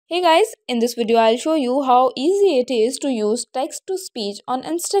Hey guys, in this video I'll show you how easy it is to use text to speech on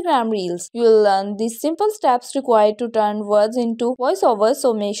Instagram Reels. You will learn the simple steps required to turn words into voiceovers,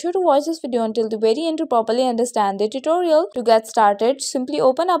 so make sure to watch this video until the very end to properly understand the tutorial. To get started, simply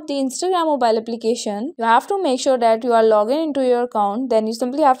open up the Instagram mobile application. You have to make sure that you are logged into your account. Then you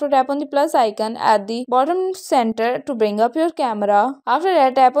simply have to tap on the plus icon at the bottom center to bring up your camera. After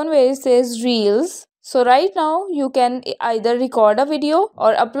that, tap on where it says Reels. So right now you can either record a video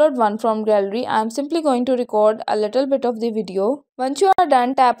or upload one from gallery. I am simply going to record a little bit of the video. Once you are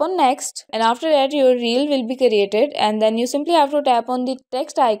done, tap on next, and after that your reel will be created, and then you simply have to tap on the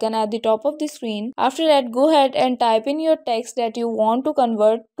text icon at the top of the screen. After that, go ahead and type in your text that you want to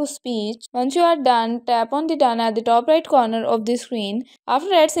convert to speech. Once you are done, tap on the done at the top right corner of the screen. After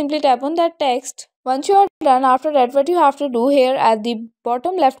that, simply tap on that text. Once you are done, after that, what you have to do here at the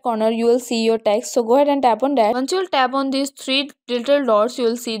bottom left corner, you will see your text. So go ahead and tap on that. Once you will tap on these three little dots, you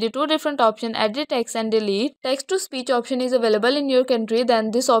will see the two different options: edit text and delete. Text to speech option is available in your country, then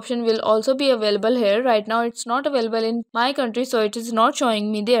this option will also be available here. Right now it's not available in my country, so it is not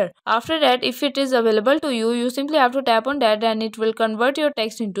showing me there. After that, if it is available to you, you simply have to tap on that and it will convert your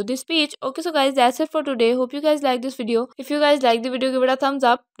text into the speech. Okay, so guys, that's it for today. Hope you guys like this video. If you guys like the video, give it a thumbs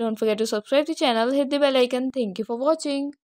up. Don't forget to subscribe the channel, hit the bell icon. Thank you for watching.